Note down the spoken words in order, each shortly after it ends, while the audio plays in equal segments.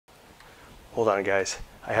Hold on, guys.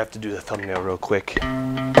 I have to do the thumbnail real quick.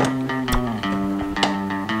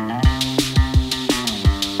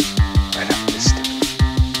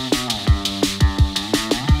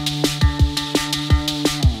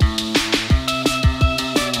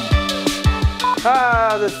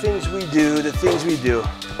 The things we do, the things we do.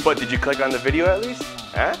 But did you click on the video at least?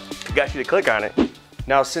 Huh? Got you to click on it.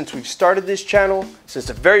 Now, since we've started this channel, since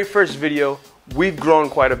the very first video, we've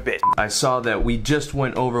grown quite a bit. I saw that we just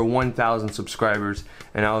went over 1,000 subscribers,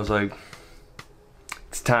 and I was like,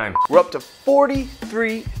 it's time. We're up to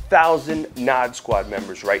 43,000 Nod Squad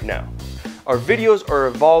members right now. Our videos are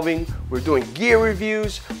evolving. We're doing gear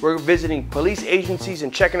reviews. We're visiting police agencies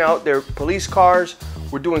and checking out their police cars.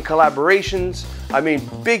 We're doing collaborations. I mean,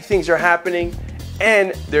 big things are happening,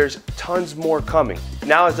 and there's tons more coming.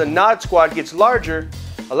 Now, as the Nod Squad gets larger,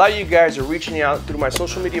 a lot of you guys are reaching out through my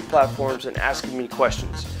social media platforms and asking me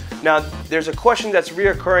questions. Now, there's a question that's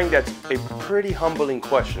reoccurring that's a pretty humbling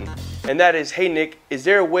question, and that is, hey Nick, is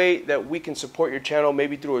there a way that we can support your channel,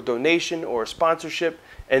 maybe through a donation or a sponsorship?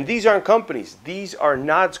 And these aren't companies, these are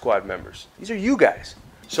Nod Squad members. These are you guys.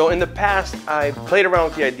 So in the past, I played around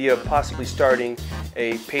with the idea of possibly starting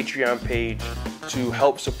a Patreon page to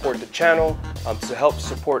help support the channel, to help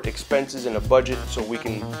support expenses and a budget so we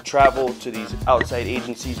can travel to these outside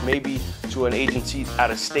agencies, maybe to an agency out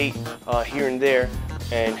of state here and there,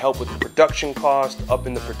 and help with the production cost, up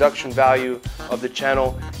in the production value of the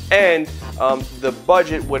channel. And the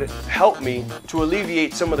budget would help me to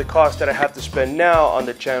alleviate some of the costs that I have to spend now on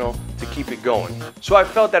the channel to keep it going. So I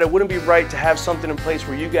felt that it wouldn't be right to have something in place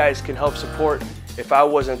where you guys can help support if I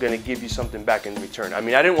wasn't gonna give you something back in return. I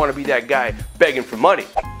mean, I didn't want to be that guy begging for money.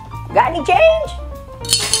 Got any change?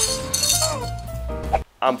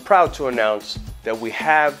 I'm proud to announce that we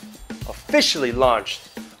have officially launched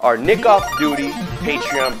our Nick Off Duty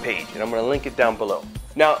Patreon page, and I'm gonna link it down below.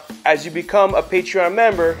 Now, as you become a Patreon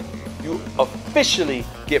member, you officially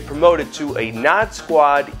get promoted to a Nod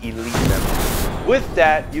Squad Elite member. With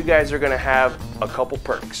that, you guys are gonna have a couple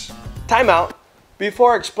perks. Time out.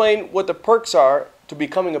 Before I explain what the perks are to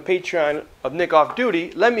becoming a Patreon of Nick Off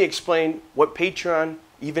Duty, let me explain what Patreon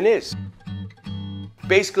even is.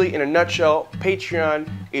 Basically, in a nutshell, Patreon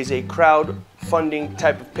is a crowdfunding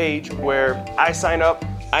type of page where I sign up,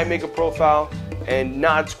 I make a profile, and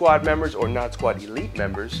Nod Squad members or Nod Squad Elite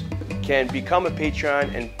members can become a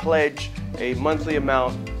Patreon and pledge a monthly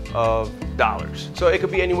amount of dollars. So it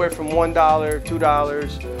could be anywhere from $1, $2,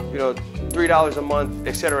 $3 a month,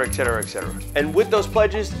 etc., etc., etc. And with those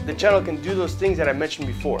pledges, the channel can do those things that I mentioned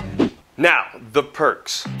before. Now, the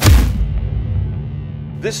perks.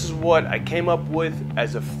 This is what I came up with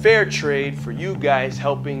as a fair trade for you guys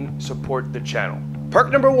helping support the channel.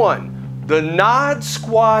 Perk number 1, the Nod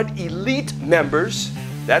Squad Elite members,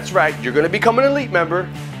 that's right, you're gonna become an Elite member,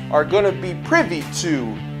 are gonna be privy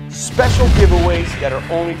to special giveaways that are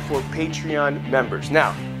only for Patreon members.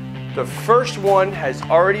 Now, the first one has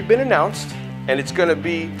already been announced, and it's gonna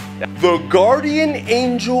be the Guardian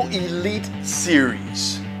Angel Elite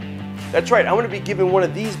Series. That's right, I'm gonna be giving one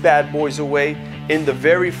of these bad boys away in the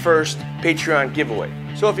very first Patreon giveaway.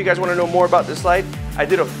 So if you guys wanna know more about this light, I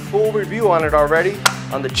did a full review on it already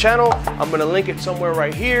on the channel. I'm gonna link it somewhere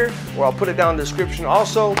right here, or I'll put it down in the description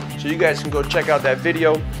also, so you guys can go check out that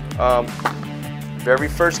video. Very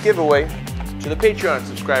first giveaway to the Patreon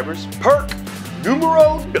subscribers. Perk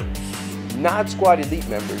numero 2. Nod Squad Elite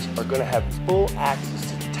members are gonna have full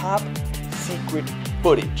access to top secret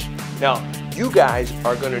footage. Now, you guys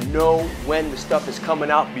are gonna know when the stuff is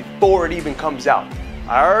coming out before it even comes out.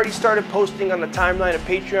 I already started posting on the timeline of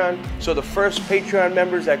Patreon, so the first Patreon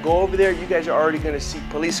members that go over there, you guys are already gonna see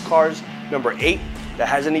police cars number 8 that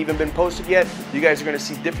hasn't even been posted yet. You guys are gonna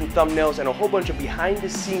see different thumbnails and a whole bunch of behind the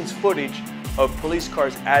scenes footage of police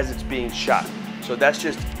cars as it's being shot. So that's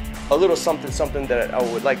just a little something that I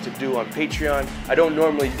would like to do on Patreon. I don't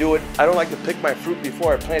normally do it. I don't like to pick my fruit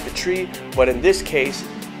before I plant the tree, but in this case,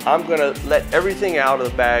 I'm gonna let everything out of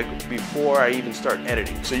the bag before I even start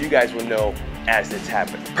editing, so you guys will know as it's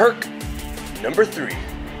happening. Perk number 3.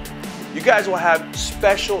 You guys will have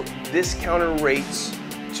special discounted rates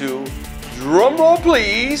to, drumroll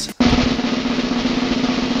please,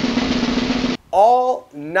 all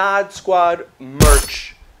Nod Squad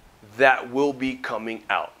merch that will be coming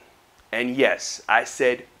out. And yes, I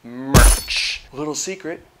said merch. Little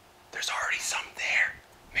secret, there's already some there.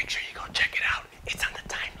 Make sure you go check it out. It's on the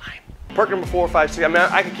timeline. Perk number 4, 5, 6. I mean,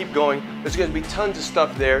 I could keep going. There's gonna be tons of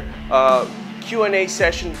stuff there. Q&A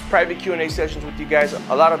sessions, private Q&A sessions with you guys.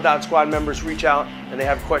 A lot of Nod Squad members reach out and they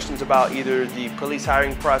have questions about either the police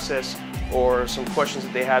hiring process or some questions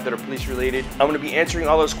that they have that are police related. I'm going to be answering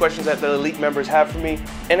all those questions that the elite members have for me,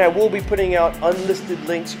 and I will be putting out unlisted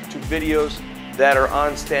links to videos that are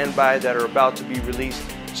on standby that are about to be released.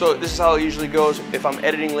 So this is how it usually goes. If I'm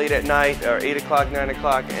editing late at night or 8 o'clock, 9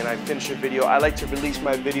 o'clock, and I finish a video, I like to release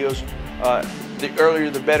my videos the earlier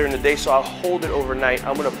the better in the day, so I'll hold it overnight.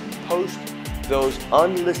 I'm going to post those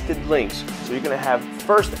unlisted links, so you're going to have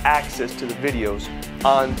first access to the videos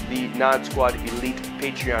on the Nod Squad Elite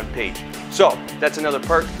Patreon page. So that's another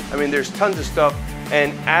perk. I mean, there's tons of stuff,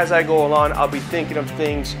 and as I go along, I'll be thinking of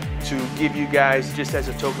things to give you guys just as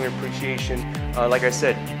a token of appreciation. Like I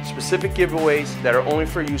said, specific giveaways that are only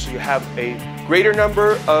for you, so you have a greater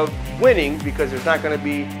number of winning, because there's not going to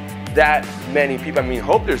be that many people. I mean,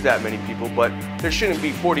 hope there's that many people, but there shouldn't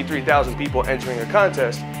be 43,000 people entering a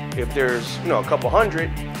contest. If there's, you know, a couple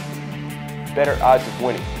hundred, better odds of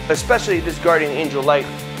winning. Especially this Guardian Angel Light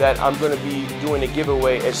that I'm going to be doing a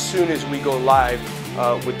giveaway as soon as we go live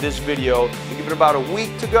with this video. We give it about a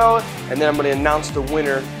week to go, and then I'm going to announce the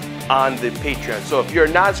winner on the Patreon. So if you're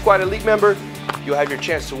a Nod Squad Elite member, you'll have your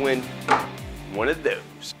chance to win one of those.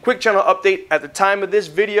 Quick channel update. At the time of this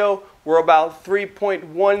video, we're about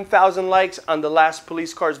 3.1 thousand likes on the last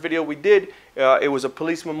police cars video we did. It was a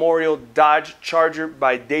police memorial Dodge Charger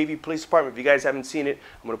by DAVIE Police Department. If you guys haven't seen it,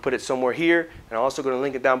 I'm going to put it somewhere here, and I'm also going to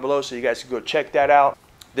link it down below so you guys can go check that out.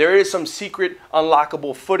 There is some secret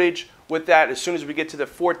unlockable footage with that. As soon as we get to the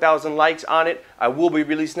 4,000 likes on it, I will be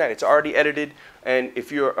releasing that. It's already edited, and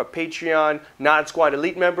if you're a Patreon Nod Squad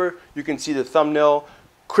Elite member, you can see the thumbnail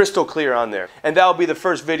crystal clear on there. And that will be the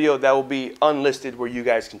first video that will be unlisted where you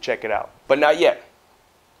guys can check it out. But not yet.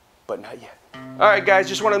 But not yet. Alright guys,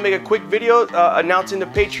 just want to make a quick video announcing the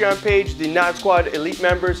Patreon page, the Nod Squad Elite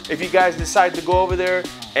members. If you guys decide to go over there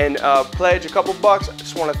and pledge a couple bucks, I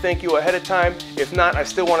just want to thank you ahead of time. If not, I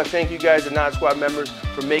still want to thank you guys, the Nod Squad members,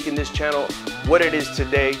 for making this channel what it is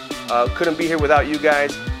today. Couldn't be here without you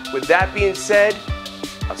guys. With that being said,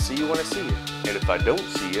 I'll see you when I see you. And if I don't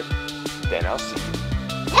see you, then I'll see you.